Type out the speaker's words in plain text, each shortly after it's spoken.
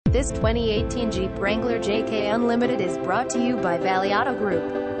This 2018 Jeep Wrangler JK Unlimited is brought to you by Valley Auto Group.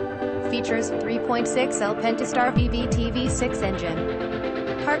 Features 3.6L Pentastar VVT V6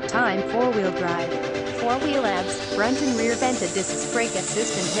 engine. Part-time four-wheel drive. Four-wheel ABS, front and rear vented disc brake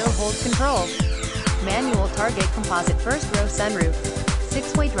assist and hill hold control. Manual target composite first-row sunroof.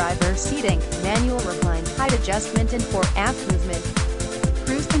 6-way driver seating, manual recline, height adjustment and 4-app movement.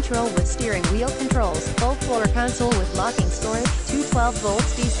 Cruise control with steering wheel controls, full floor console with locking storage, two 12-volt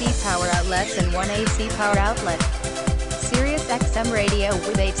DC power outlets and one AC power outlet. Sirius XM radio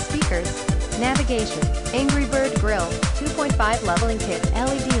with 8 speakers. Navigation, Angry Bird grille, 2.5 leveling kit,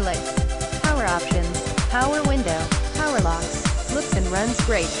 LED lights. Power options, power window, power locks. Looks and runs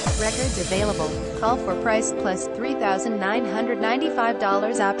great. Records available. Call for price plus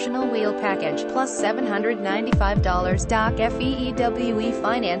 $3,995 optional wheel package plus $795 doc FEEWE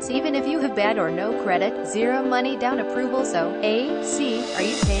finance even if you have bad or no credit, 0 money down approval. So, A.C. Are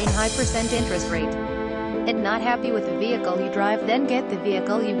you paying high % interest rate and not happy with the vehicle you drive? Then get the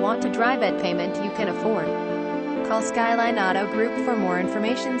vehicle you want to drive at payment you can afford. Call Skyline Auto Group for more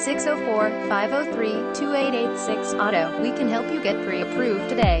information. 604-503-2886 Auto. We can help you get pre-approved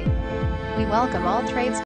today. We welcome all trades.